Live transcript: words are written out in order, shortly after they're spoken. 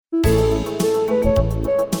How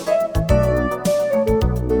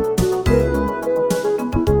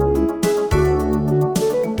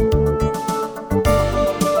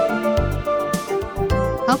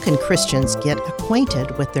can Christians get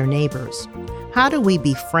acquainted with their neighbors? How do we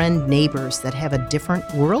befriend neighbors that have a different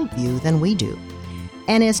worldview than we do?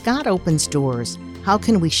 And as God opens doors, how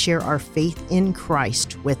can we share our faith in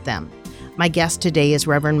Christ with them? My guest today is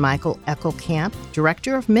Reverend Michael Eckelkamp,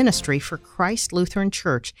 Director of Ministry for Christ Lutheran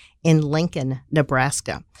Church in Lincoln,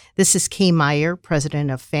 Nebraska. This is Kay Meyer, President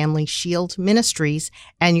of Family Shield Ministries,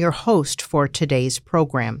 and your host for today's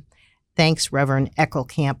program. Thanks, Reverend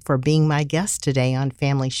Eckelkamp, for being my guest today on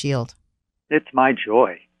Family Shield. It's my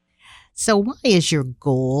joy. So why is your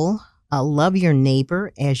goal love your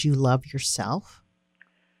neighbor as you love yourself?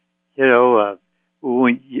 You know,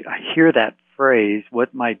 when I hear that phrase,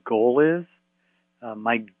 what my goal is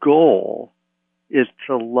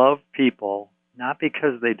to love people, not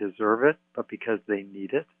because they deserve it, but because they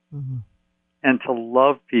need it. Mm-hmm. And to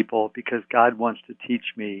love people because God wants to teach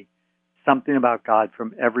me something about God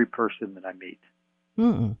from every person that I meet.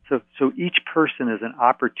 Mm-mm. So each person is an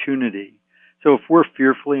opportunity. So if we're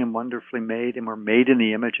fearfully and wonderfully made and we're made in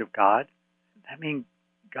the image of God, that means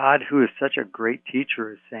God, who is such a great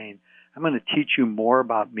teacher, is saying, I'm going to teach you more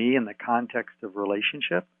about me in the context of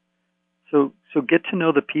relationship. So get to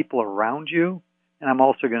know the people around you, and I'm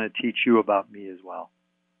also going to teach you about me as well.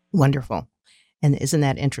 Wonderful. And isn't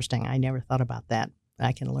that interesting? I never thought about that.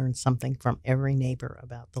 I can learn something from every neighbor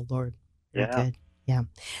about the Lord. Very good. Yeah.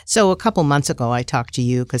 So a couple months ago, I talked to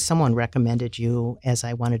you because someone recommended you as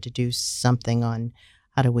I wanted to do something on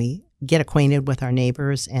how do we get acquainted with our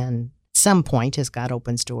neighbors, and at some point, as God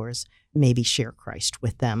opens doors, maybe share Christ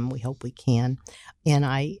with them. We hope we can. And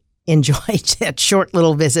I enjoyed that short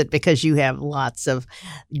little visit because you have lots of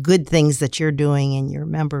good things that you're doing and your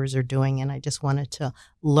members are doing. And I just wanted to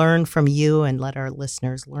learn from you and let our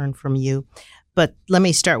listeners learn from you. But let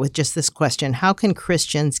me start with just this question. How can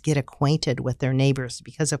Christians get acquainted with their neighbors?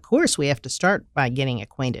 Because, of course, we have to start by getting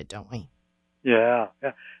acquainted, don't we? Yeah.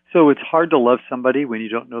 So it's hard to love somebody when you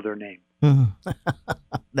don't know their name. Mm-hmm.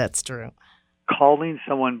 That's true. Calling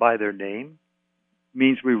someone by their name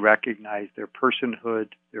means we recognize their personhood,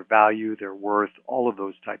 their value, their worth, all of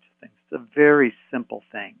those types of things. It's a very simple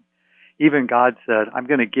thing. Even God said, I'm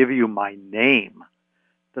going to give you my name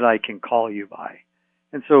that I can call you by.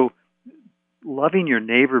 And so loving your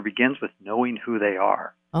neighbor begins with knowing who they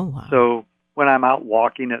are. Oh, wow. So when I'm out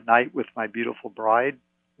walking at night with my beautiful bride,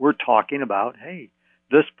 we're talking about, hey,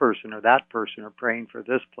 this person or that person are praying for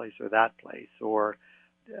this place or that place, or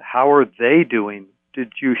how are they doing?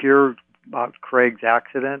 Did you hear about Craig's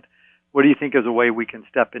accident? What do you think is a way we can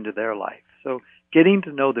step into their life? So getting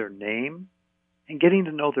to know their name and getting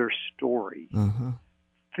to know their story. Mm-hmm.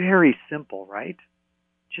 Very simple, right?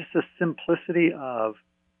 Just the simplicity of,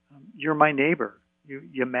 you're my neighbor.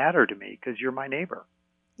 You matter to me because you're my neighbor.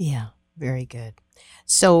 Yeah, very good.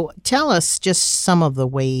 So tell us just some of the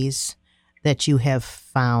ways that you have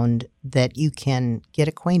found that you can get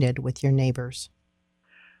acquainted with your neighbors.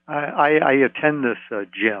 I attend this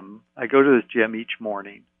gym. I go to this gym each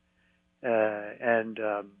morning, and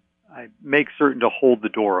I make certain to hold the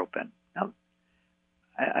door open. Now,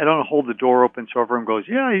 I don't hold the door open so everyone goes,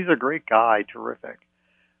 yeah, he's a great guy, terrific.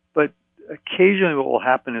 But occasionally what will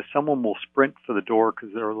happen is someone will sprint for the door because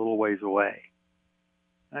they're a little ways away.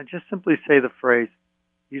 And I just simply say the phrase,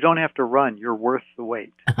 you don't have to run, you're worth the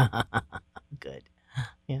wait. Good.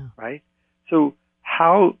 Yeah. Right? So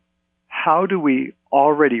how do we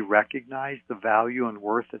already recognize the value and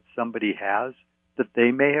worth that somebody has that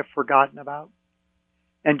they may have forgotten about?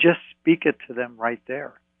 And just speak it to them right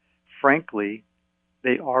there. Frankly,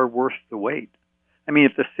 they are worth the wait. I mean,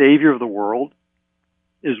 if the Savior of the world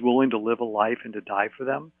is willing to live a life and to die for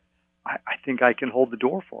them, I think I can hold the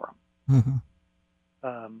door for them.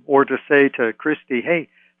 Mm-hmm. Or to say to Christy, hey,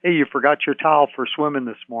 you forgot your towel for swimming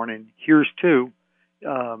this morning. Here's two.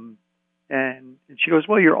 And she goes,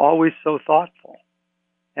 well, you're always so thoughtful.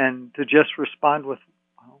 And to just respond with,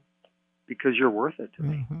 well, because you're worth it to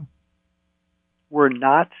me. Mm-hmm. We're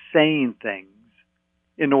not saying things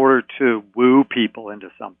in order to woo people into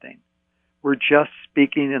something. We're just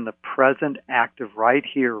speaking in the present act of right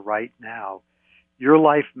here, right now. Your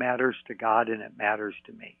life matters to God and it matters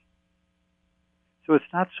to me. So it's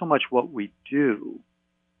not so much what we do,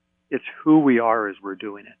 it's who we are as we're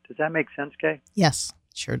doing it. Does that make sense, Kay? Yes,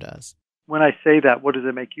 sure does. When I say that, what does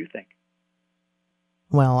it make you think?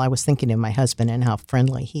 Well, I was thinking of my husband and how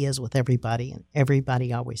friendly he is with everybody, and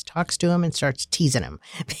everybody always talks to him and starts teasing him.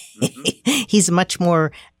 Mm-hmm. He's much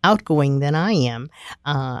more outgoing than I am.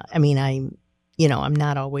 I'm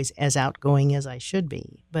not always as outgoing as I should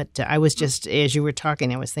be. But I was just, as you were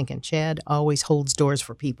talking, I was thinking, Chad always holds doors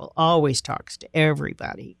for people, always talks to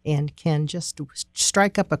everybody, and can just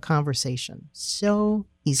strike up a conversation so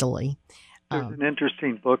easily. There's an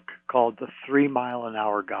interesting book called The 3 Mile an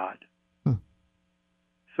Hour God. Hmm.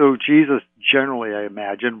 So Jesus generally, I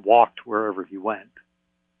imagine, walked wherever he went.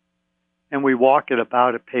 And we walk at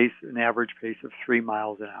about an average pace of 3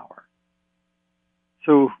 miles an hour.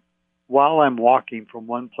 So while I'm walking from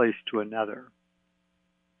one place to another,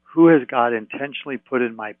 who has God intentionally put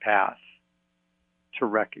in my path to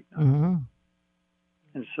recognize? Mm-hmm.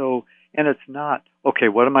 And so, and it's not, okay,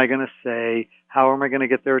 what am I going to say? How am I going to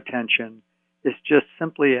get their attention? It's just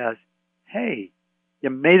simply as, hey, you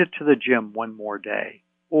made it to the gym one more day,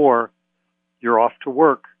 or you're off to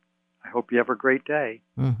work. I hope you have a great day.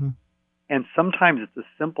 Mm-hmm. And sometimes it's as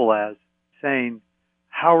simple as saying,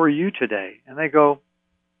 how are you today? And they go,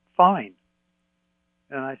 fine.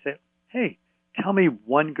 And I say, hey, tell me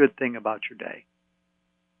one good thing about your day.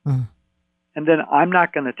 Mm. And then I'm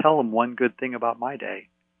not going to tell them one good thing about my day.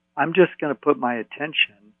 I'm just going to put my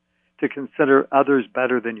attention to consider others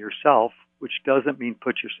better than yourself, which doesn't mean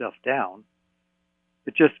put yourself down.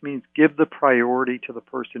 It just means give the priority to the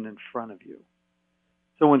person in front of you.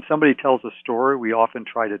 So when somebody tells a story, we often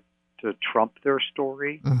try to trump their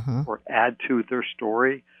story Mm-hmm. or add to their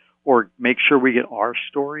story or make sure we get our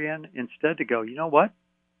story in, instead to go, you know what?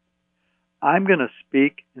 I'm going to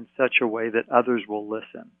speak in such a way that others will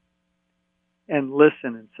listen, and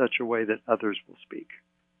listen in such a way that others will speak.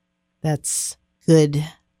 That's good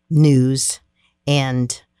news.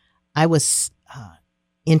 And I was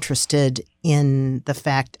interested in the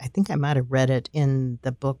fact, I think I might have read it in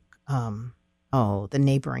the book, the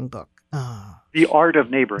neighboring book. The Art of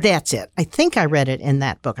Neighboring. That's it. I think I read it in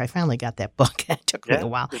that book. I finally got that book. It took me a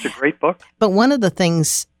while. It's a great book. But one of the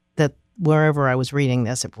things that wherever I was reading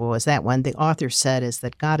this, it was that one, the author said is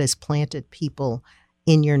that God has planted people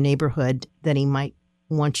in your neighborhood that he might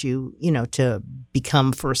want you, to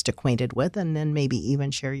become first acquainted with and then maybe even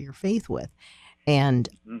share your faith with. And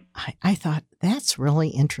I thought that's really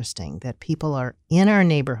interesting that people are in our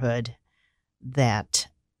neighborhood that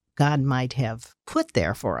God might have put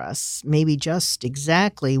there for us, maybe just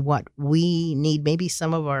exactly what we need, maybe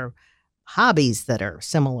some of our hobbies that are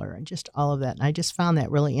similar and just all of that. And I just found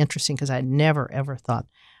that really interesting because I'd never, ever thought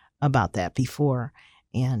about that before.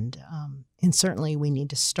 And certainly we need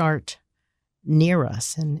to start near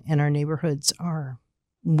us, and our neighborhoods are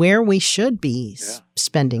where we should be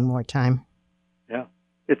spending more time. Yeah.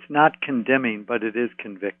 It's not condemning, but it is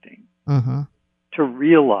convicting. Mm-hmm. To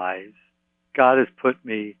realize God has put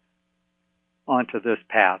me onto this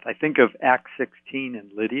path. I think of Acts 16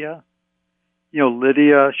 and Lydia.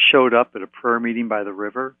 Lydia showed up at a prayer meeting by the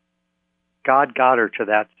river. God got her to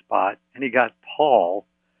that spot, and he got Paul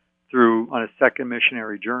on a second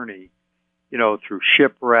missionary journey, through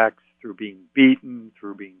shipwrecks, through being beaten,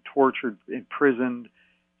 through being tortured, imprisoned,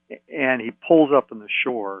 and he pulls up on the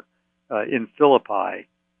shore in Philippi,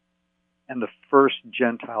 and the first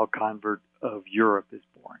Gentile convert of Europe is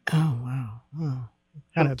born. Oh, wow. Oh.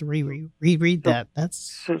 I'd have to reread that.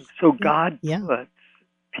 That's so God puts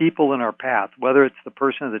people in our path, whether it's the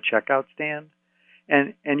person at the checkout stand,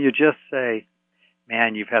 and you just say,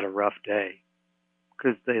 man, you've had a rough day,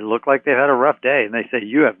 because they look like they've had a rough day, and they say,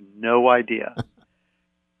 you have no idea.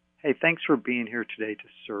 Hey, thanks for being here today to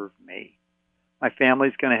serve me. My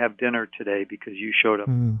family's going to have dinner today because you showed up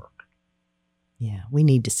at work. Yeah, we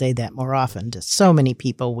need to say that more often to so many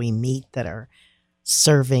people we meet that are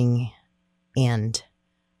serving and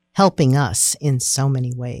helping us in so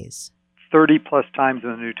many ways. 30 plus times in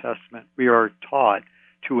the New Testament, we are taught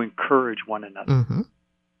to encourage one another. Mm-hmm.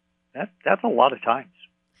 That's a lot of times.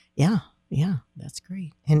 Yeah, that's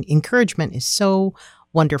great. And encouragement is so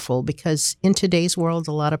wonderful because in today's world,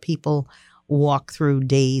 a lot of people walk through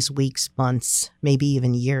days, weeks, months, maybe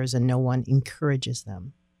even years, and no one encourages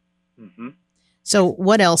them. Mm-hmm. So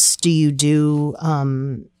what else do you do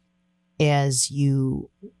as you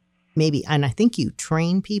maybe, and I think you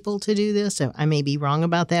train people to do this. I may be wrong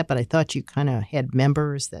about that, but I thought you kind of had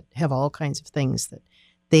members that have all kinds of things that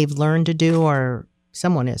they've learned to do or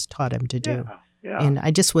someone has taught them to do. Yeah. And I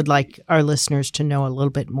just would like our listeners to know a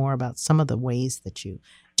little bit more about some of the ways that you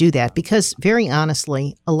do that, because very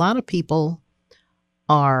honestly, a lot of people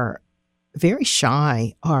are very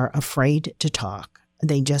shy, are afraid to talk.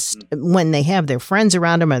 They just, when they have their friends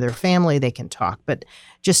around them or their family, they can talk, but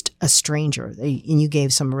just a stranger, and you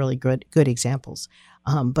gave some really good examples.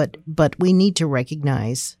 But we need to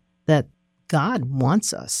recognize that God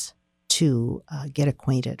wants us to get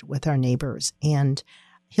acquainted with our neighbors. And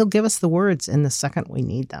He'll give us the words in the second we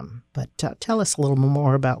need them. But tell us a little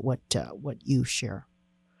more about what you share.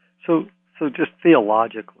 So just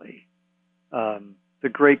theologically, the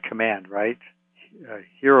great command, right?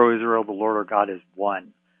 Hear, O Israel, the Lord our God is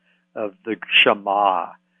one. Of the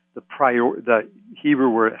Shema, the Hebrew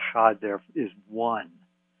word echad there is one.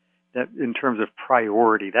 That in terms of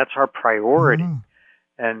priority, that's our priority. Mm-hmm.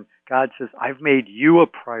 And God says, I've made you a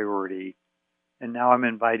priority, and now I'm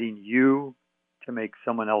inviting you to make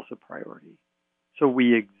someone else a priority. So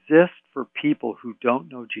we exist for people who don't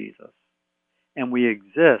know Jesus, and we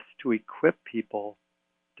exist to equip people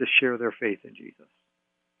to share their faith in Jesus.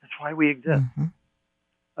 That's why we exist.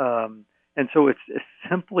 Mm-hmm. And so it's as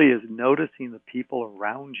simply as noticing the people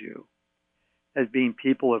around you as being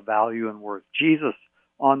people of value and worth. Jesus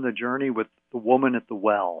on the journey with the woman at the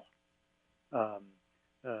well,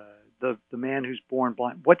 the man who's born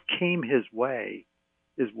blind. What came his way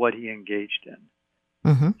is what he engaged in.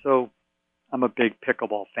 Mm-hmm. So I'm a big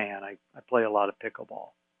pickleball fan. I play a lot of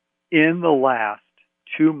pickleball. In the last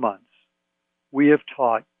 2 months, we have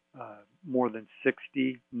taught more than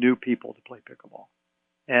 60 new people to play pickleball.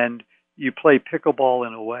 And you play pickleball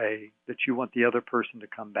in a way that you want the other person to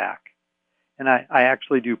come back. And I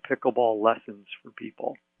actually do pickleball lessons for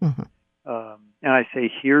people. Mm-hmm. And I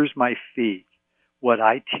say, here's my fee. What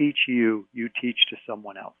I teach you, you teach to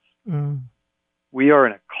someone else. Mm. We are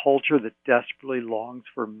in a culture that desperately longs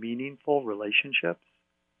for meaningful relationships.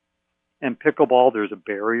 And pickleball, there's a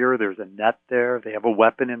barrier, there's a net there. They have a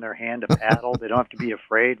weapon in their hand, a paddle. They don't have to be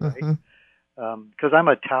afraid, right? Because I'm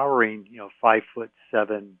a towering,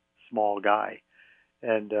 5'7" small guy,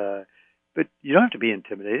 and but you don't have to be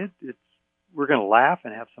intimidated. We're going to laugh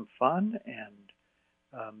and have some fun and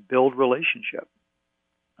build relationship.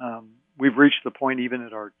 We've reached the point even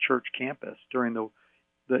at our church campus during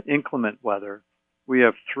the inclement weather. We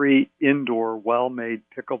have 3 indoor, well-made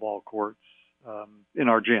pickleball courts in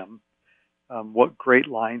our gym. What great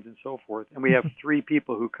lines and so forth. And we have 3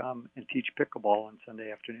 people who come and teach pickleball on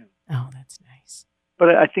Sunday afternoon. Oh, that's nice.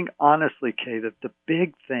 But I think honestly, Kay, that the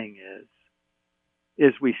big thing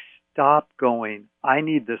is we stop going, I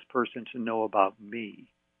need this person to know about me.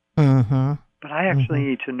 Mm-hmm. But I actually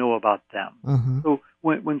need to know about them. Mm-hmm. So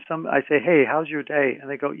when I say, hey, how's your day? And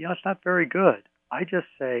they go, it's not very good. I just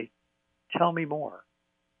say, tell me more.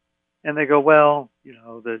 And they go, well,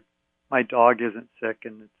 my dog isn't sick,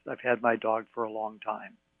 and I've had my dog for a long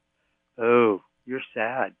time. Oh, you're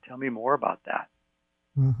sad. Tell me more about that.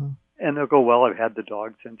 Mm-hmm. And they'll go, well, I've had the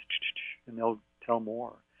dog since, and they'll tell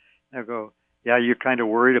more. And they'll go, yeah, you're kind of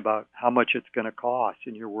worried about how much it's going to cost,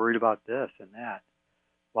 and you're worried about this and that.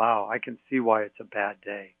 Wow, I can see why it's a bad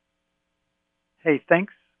day. Hey,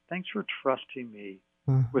 thanks for trusting me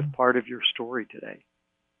with part of your story today.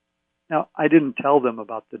 Now, I didn't tell them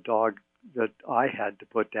about the dog that I had to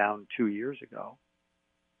put down 2 years ago.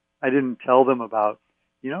 I didn't tell them about,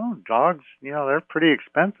 dogs, they're pretty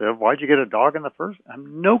expensive. Why'd you get a dog in the first?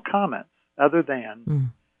 No comments other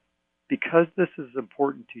than because this is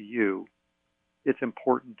important to you, it's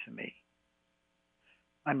important to me.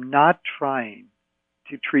 I'm not trying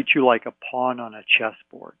to treat you like a pawn on a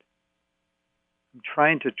chessboard. I'm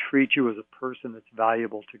trying to treat you as a person that's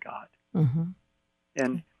valuable to God. Mm-hmm.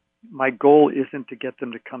 And my goal isn't to get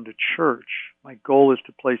them to come to church. My goal is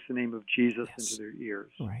to place the name of Jesus into their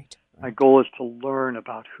ears. Right. My goal is to learn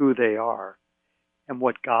about who they are and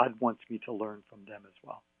what God wants me to learn from them as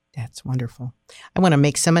well. That's wonderful. I want to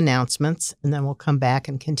make some announcements, and then we'll come back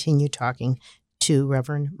and continue talking to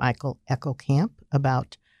Reverend Michael Eckelkamp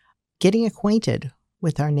about getting acquainted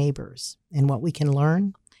with our neighbors and what we can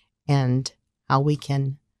learn and how we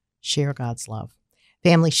can share God's love.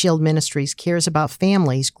 Family Shield Ministries cares about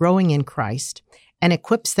families growing in Christ and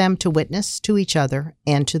equips them to witness to each other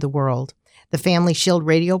and to the world. The Family Shield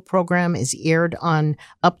radio program is aired on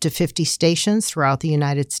up to 50 stations throughout the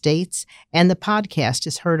United States, and the podcast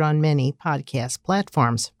is heard on many podcast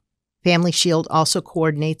platforms. Family Shield also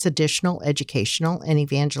coordinates additional educational and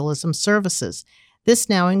evangelism services. This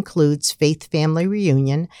now includes Faith Family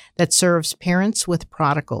Reunion that serves parents with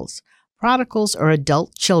prodigals. Prodigals are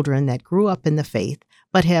adult children that grew up in the faith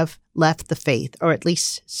but have left the faith or at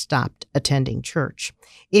least stopped attending church.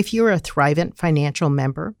 If you're a Thrivent financial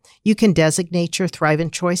member, you can designate your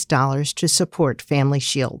Thrivent Choice dollars to support Family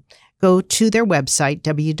Shield. Go to their website,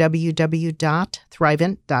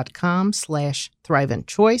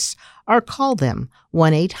 www.thrivent.com/ThriventChoice, or call them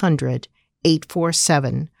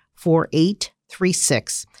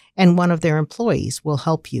 1-800-847-4836, and one of their employees will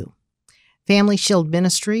help you. Family Shield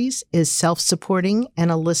Ministries is self-supporting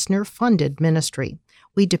and a listener-funded ministry.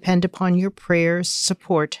 We depend upon your prayers,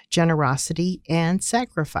 support, generosity, and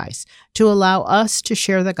sacrifice to allow us to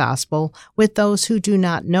share the gospel with those who do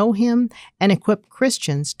not know Him and equip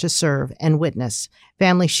Christians to serve and witness.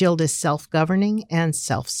 Family Shield is self-governing and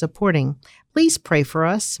self-supporting. Please pray for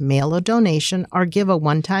us, mail a donation, or give a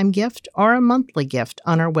one-time gift or a monthly gift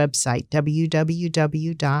on our website,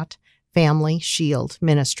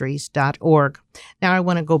 www.familyshieldministries.org. Now I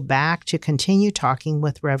want to go back to continue talking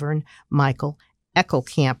with Reverend Michael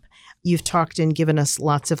Eckelkamp. You've talked and given us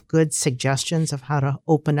lots of good suggestions of how to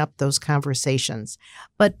open up those conversations.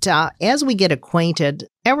 But as we get acquainted,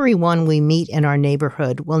 everyone we meet in our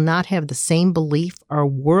neighborhood will not have the same belief or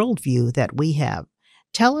worldview that we have.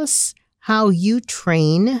 Tell us how you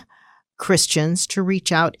train Christians to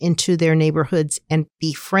reach out into their neighborhoods and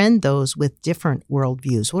befriend those with different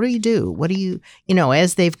worldviews. What do you do? What do you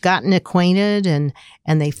as they've gotten acquainted and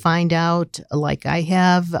they find out, like I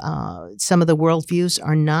have, some of the worldviews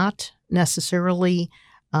are not necessarily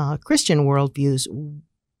Christian worldviews.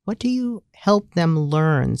 What do you help them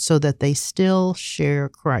learn so that they still share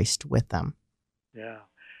Christ with them? Yeah.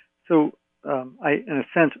 So I, in a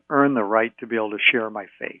sense, earn the right to be able to share my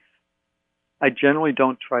faith. I generally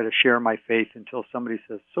don't try to share my faith until somebody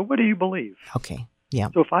says, so what do you believe? Okay, yeah.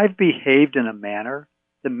 So if I've behaved in a manner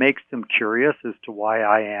that makes them curious as to why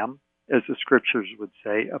I am, as the scriptures would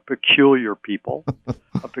say, a peculiar people,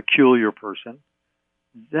 a peculiar person,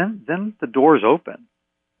 then the door's open.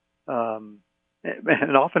 And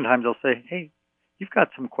oftentimes they'll say, hey, you've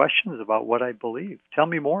got some questions about what I believe. Tell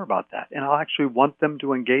me more about that. And I'll actually want them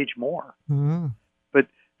to engage more. Mm-hmm. But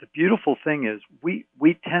the beautiful thing is we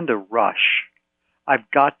tend to rush.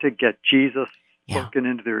 I've got to get Jesus spoken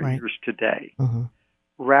into their ears today. Mm-hmm.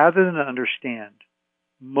 Rather than understand,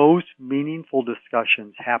 most meaningful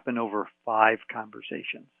discussions happen over 5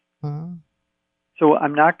 conversations. Mm-hmm. So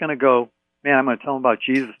I'm not going to go, man, I'm going to tell them about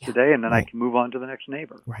Jesus today, and then I can move on to the next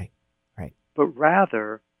neighbor. Right. But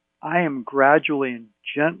rather, I am gradually and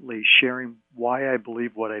gently sharing why I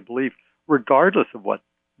believe what I believe, regardless of what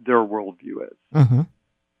their worldview is. Mm-hmm.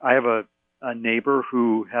 I have a neighbor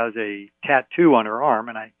who has a tattoo on her arm,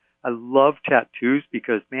 and I love tattoos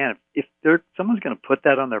because, man, if someone's going to put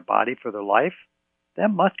that on their body for their life, that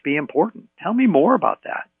must be important. Tell me more about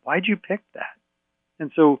that. Why'd you pick that?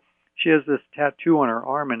 And so she has this tattoo on her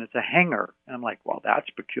arm, and it's a hanger. And I'm like, well, that's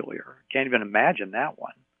peculiar. Can't even imagine that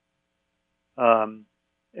one.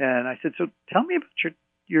 And I said, so tell me about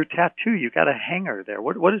your tattoo. You got a hanger there.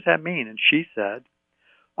 What does that mean? And she said,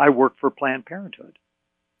 I work for Planned Parenthood.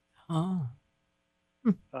 Oh.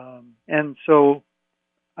 And so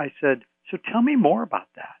I said, so tell me more about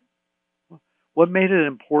that. What made it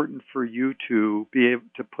important for you to be able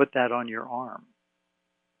to put that on your arm?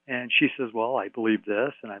 And she says, well, I believe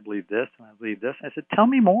this, and I believe this, and I believe this. I said, tell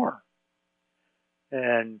me more.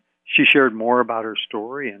 And she shared more about her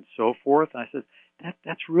story and so forth. And I said,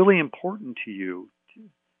 that's really important to you.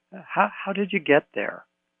 How did you get there?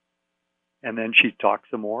 And then she talked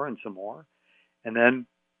some more. And then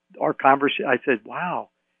our conversation, I said, wow,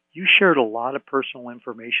 you shared a lot of personal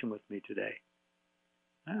information with me today.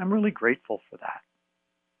 I'm really grateful for that.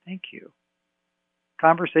 Thank you.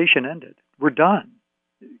 Conversation ended. We're done.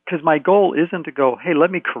 Because my goal isn't to go, hey,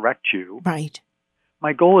 let me correct you. Right.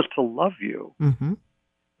 My goal is to love you. Mm-hmm.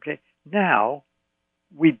 Okay. Now,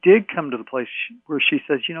 we did come to the place where she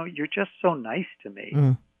says, you're just so nice to me.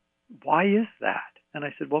 Mm. Why is that? And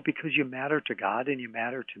I said, well, because you matter to God and you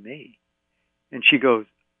matter to me. And she goes,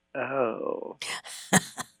 oh,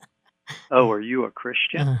 are you a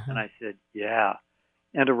Christian? Uh-huh. And I said, yeah.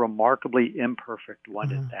 And a remarkably imperfect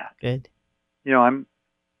one at that. Good.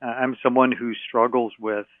 I'm someone who struggles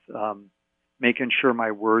with making sure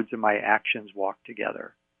my words and my actions walk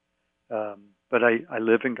together. But I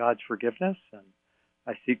live in God's forgiveness, and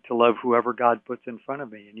I seek to love whoever God puts in front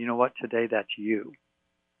of me. And you know what? Today, that's you.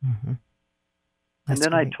 Mm-hmm. And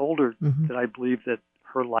then great. I told her mm-hmm. that I believed that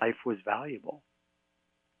her life was valuable,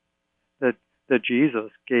 that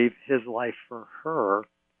Jesus gave his life for her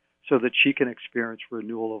so that she can experience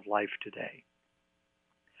renewal of life today.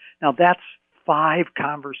 Now, that's 5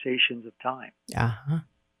 conversations of time. Uh-huh.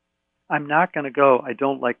 I'm not going to go, I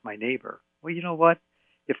don't like my neighbor. Well, you know what?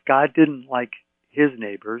 If God didn't like his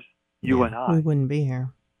neighbors, you and I, we wouldn't be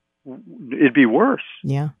here. It'd be worse.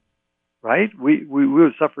 Yeah. Right? We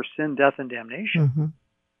would suffer sin, death, and damnation. Mm-hmm.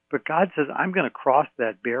 But God says, I'm going to cross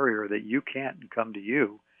that barrier that you can't and come to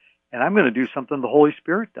you, and I'm going to do something the Holy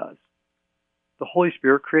Spirit does. The Holy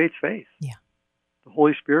Spirit creates faith. Yeah. The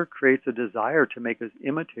Holy Spirit creates a desire to make us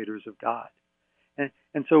imitators of God.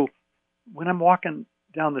 And so when I'm walking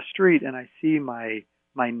down the street and I see my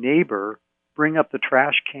neighbor bring up the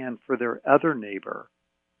trash can for their other neighbor,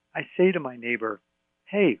 I say to my neighbor,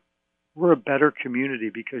 hey, we're a better community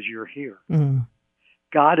because you're here. Mm.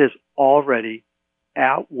 God is already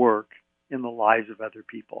at work in the lives of other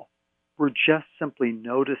people. We're just simply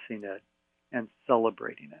noticing it and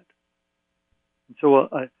celebrating it. And so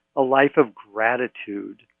a life of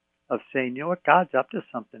gratitude, of saying, you know what, God's up to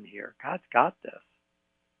something here. God's got this,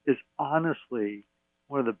 is honestly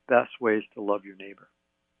one of the best ways to love your neighbor.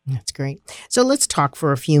 That's great. So let's talk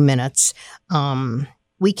for a few minutes.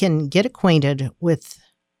 We can get acquainted with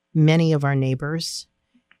many of our neighbors,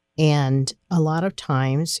 and a lot of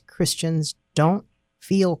times Christians don't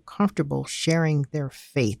feel comfortable sharing their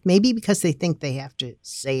faith, maybe because they think they have to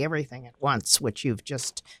say everything at once, which you've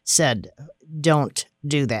just said. Don't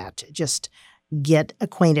do that. Just get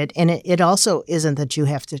acquainted. And it also isn't that you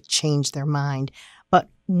have to change their mind. But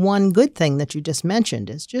one good thing that you just mentioned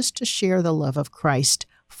is just to share the love of Christ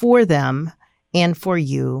for them and for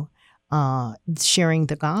you. Sharing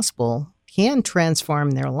the gospel can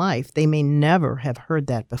transform their life. They may never have heard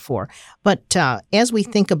that before. But as we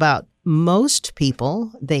think about most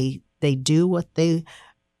people, they do what they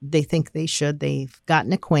think they should. They've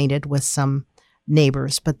gotten acquainted with some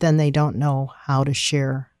neighbors, but then they don't know how to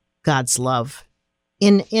share God's love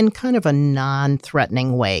in kind of a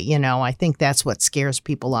non-threatening way. You know, I think that's what scares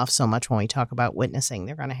people off so much when we talk about witnessing.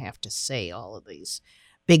 They're going to have to say all of these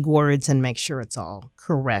big words and make sure it's all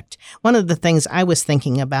correct. One of the things I was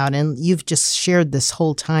thinking about, and you've just shared this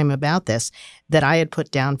whole time about this, that I had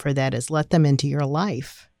put down for that is let them into your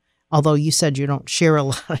life. Although you said you don't share a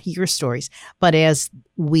lot of your stories, but as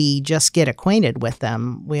we just get acquainted with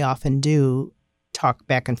them, we often do talk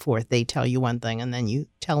back and forth. They tell you one thing and then you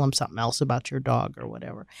tell them something else about your dog or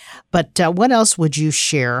whatever. But what else would you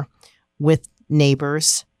share with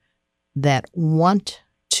neighbors that want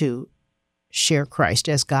to share Christ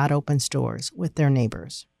as God opens doors with their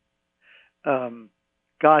neighbors?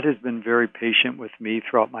 God has been very patient with me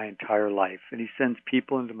throughout my entire life, and he sends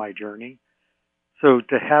people into my journey. So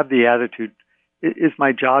to have the attitude, is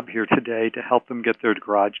my job here today to help them get their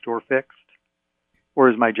garage door fixed? Or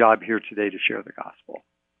is my job here today to share the gospel?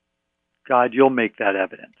 God, you'll make that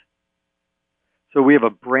evident. So we have a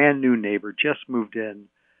brand new neighbor, just moved in,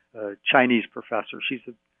 a Chinese professor. She's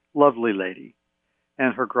a lovely lady,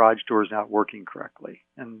 and her garage door is not working correctly.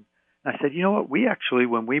 And I said, you know what? We actually,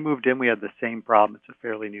 when we moved in, we had the same problem. It's a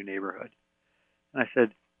fairly new neighborhood. And I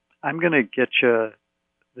said, I'm going to get you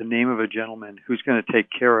the name of a gentleman who's going to take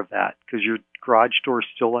care of that because your garage door is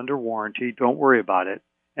still under warranty. Don't worry about it.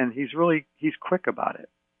 And he's quick about it.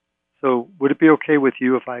 So would it be okay with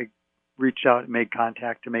you if I reached out and made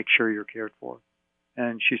contact to make sure you're cared for?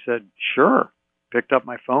 And she said, sure. Picked up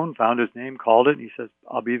my phone, found his name, called it, and he says,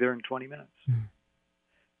 I'll be there in 20 minutes. Mm.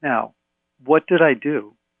 Now, what did I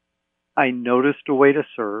do? I noticed a way to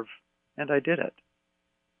serve, and I did it.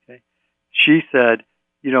 Okay. She said,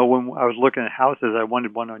 you know, when I was looking at houses, I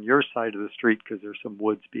wanted one on your side of the street because there's some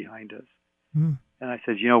woods behind us. Mm. And I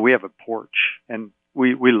said, you know, we have a porch, and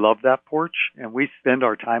we love that porch, and we spend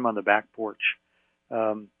our time on the back porch.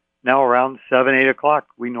 Now around 7, 8 o'clock,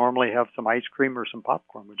 we normally have some ice cream or some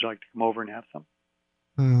popcorn. Would you like to come over and have some?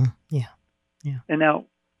 Yeah. And now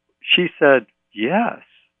she said, yes.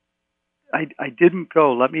 I didn't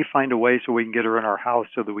go. Let me find a way so we can get her in our house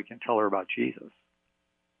so that we can tell her about Jesus.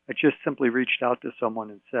 I just simply reached out to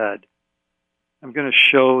someone and said, I'm going to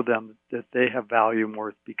show them that they have value and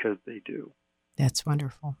worth because they do. That's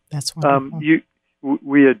wonderful. That's wonderful.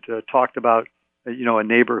 We had talked about, a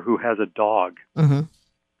neighbor who has a dog, mm-hmm.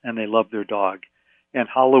 and they love their dog. And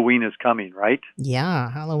Halloween is coming, right?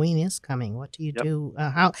 Yeah, Halloween is coming. What do you do?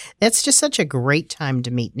 That's just such a great time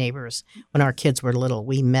to meet neighbors. When our kids were little,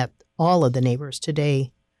 we met all of the neighbors.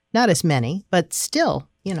 Today, not as many, but still,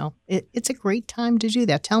 it's a great time to do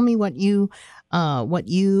that. Tell me what you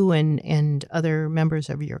and other members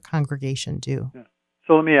of your congregation do. Yeah.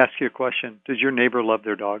 So let me ask you a question. Does your neighbor love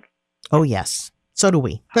their dog? Oh, yes. So do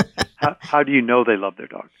we. How do you know they love their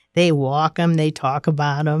dog? They walk them. They talk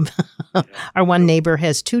about them. Yeah. Our one neighbor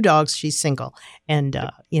has 2 dogs. She's single. And,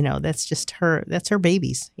 that's just her. That's her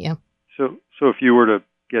babies. Yeah. So if you were to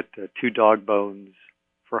get 2 dog bones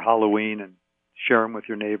for Halloween and share them with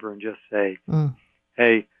your neighbor and just say,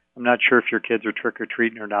 hey, I'm not sure if your kids are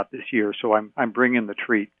trick-or-treating or not this year, so I'm bringing the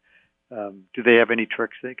treat. Do they have any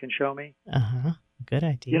tricks they can show me? Uh-huh. Good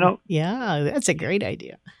idea. Yeah, that's a great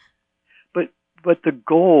idea. But the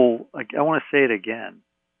goal, I want to say it again,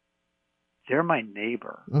 they're my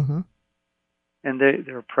neighbor. Mm-hmm. And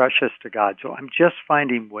they're precious to God. So I'm just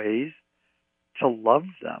finding ways to love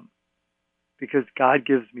them because God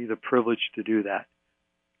gives me the privilege to do that.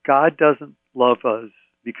 God doesn't love us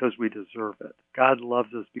because we deserve it. God loves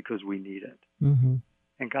us because we need it. Mm-hmm.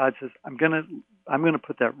 And God says, I'm gonna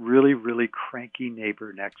put that really, really cranky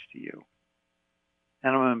neighbor next to you.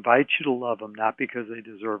 And I'm going to invite you to love them, not because they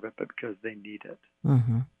deserve it, but because they need it.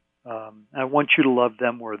 Mm-hmm. I want you to love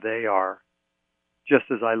them where they are, just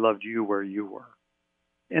as I loved you where you were.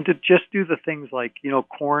 And to just do the things like,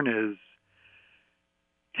 corn is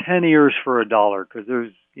 10 ears for $1, because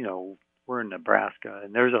there's, we're in Nebraska,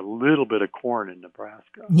 and there's a little bit of corn in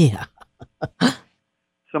Nebraska. Yeah.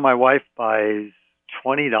 So my wife buys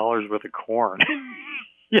 $20 worth of corn,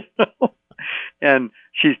 and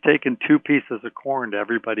she's taken 2 pieces of corn to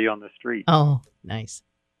everybody on the street. Oh, nice.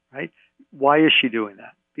 Right? Why is she doing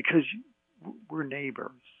that? Because we're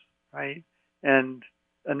neighbors, right? And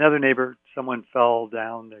another neighbor, someone fell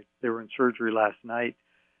down. They were in surgery last night.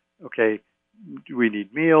 Okay, do we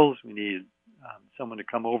need meals? We need someone to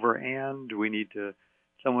come over, and do we need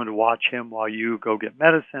someone to watch him while you go get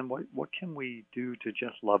medicine? What can we do to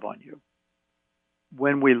just love on you?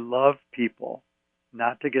 When we love people,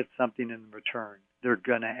 not to get something in return, they're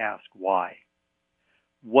going to ask why.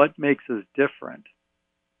 What makes us different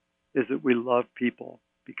is that we love people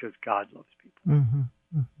because God loves people. Mm-hmm.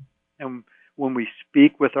 Mm-hmm. And when we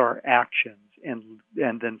speak with our actions and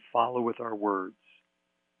then follow with our words,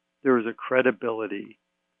 there is a credibility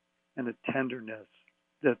and a tenderness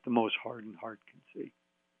that the most hardened heart can see.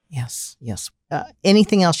 Yes, yes.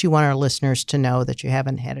 Anything else you want our listeners to know that you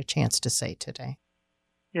haven't had a chance to say today?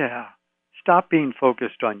 Yeah. Stop being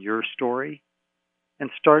focused on your story and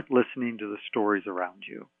start listening to the stories around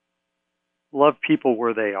you. Love people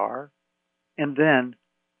where they are, and then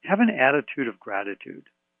have an attitude of gratitude.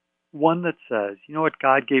 One that says, you know what,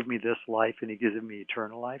 God gave me this life and He gives me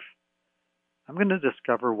eternal life. I'm going to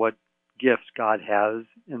discover what gifts God has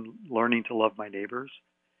in learning to love my neighbors.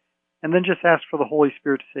 And then just ask for the Holy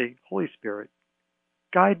Spirit to say, Holy Spirit,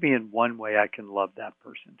 guide me in one way I can love that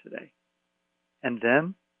person today. And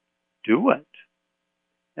then do it.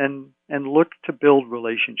 And look to build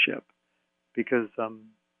relationship, because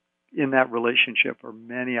in that relationship are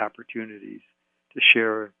many opportunities to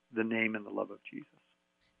share the name and the love of Jesus.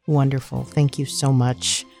 Wonderful. Thank you so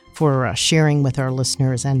much for sharing with our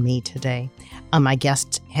listeners and me today. My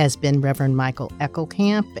guest has been Reverend Michael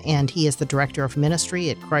Eckelkamp, and he is the Director of Ministry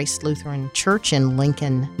at Christ Lutheran Church in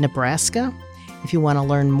Lincoln, Nebraska. If you want to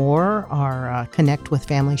learn more or connect with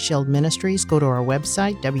Family Shield Ministries, go to our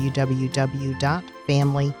website,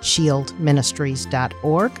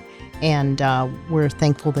 www.familyshieldministries.org. And we're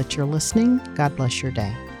thankful that you're listening. God bless your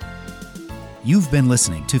day. You've been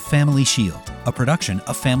listening to Family Shield, a production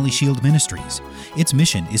of Family Shield Ministries. Its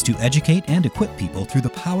mission is to educate and equip people through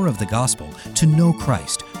the power of the gospel to know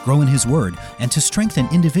Christ, grow in His Word, and to strengthen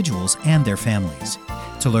individuals and their families.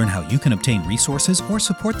 To learn how you can obtain resources or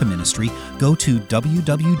support the ministry, go to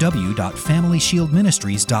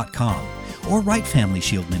www.familyshieldministries.com or write Family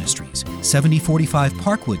Shield Ministries, 7045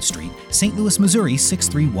 Parkwood Street, St. Louis, Missouri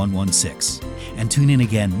 63116. And tune in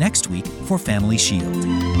again next week for Family Shield.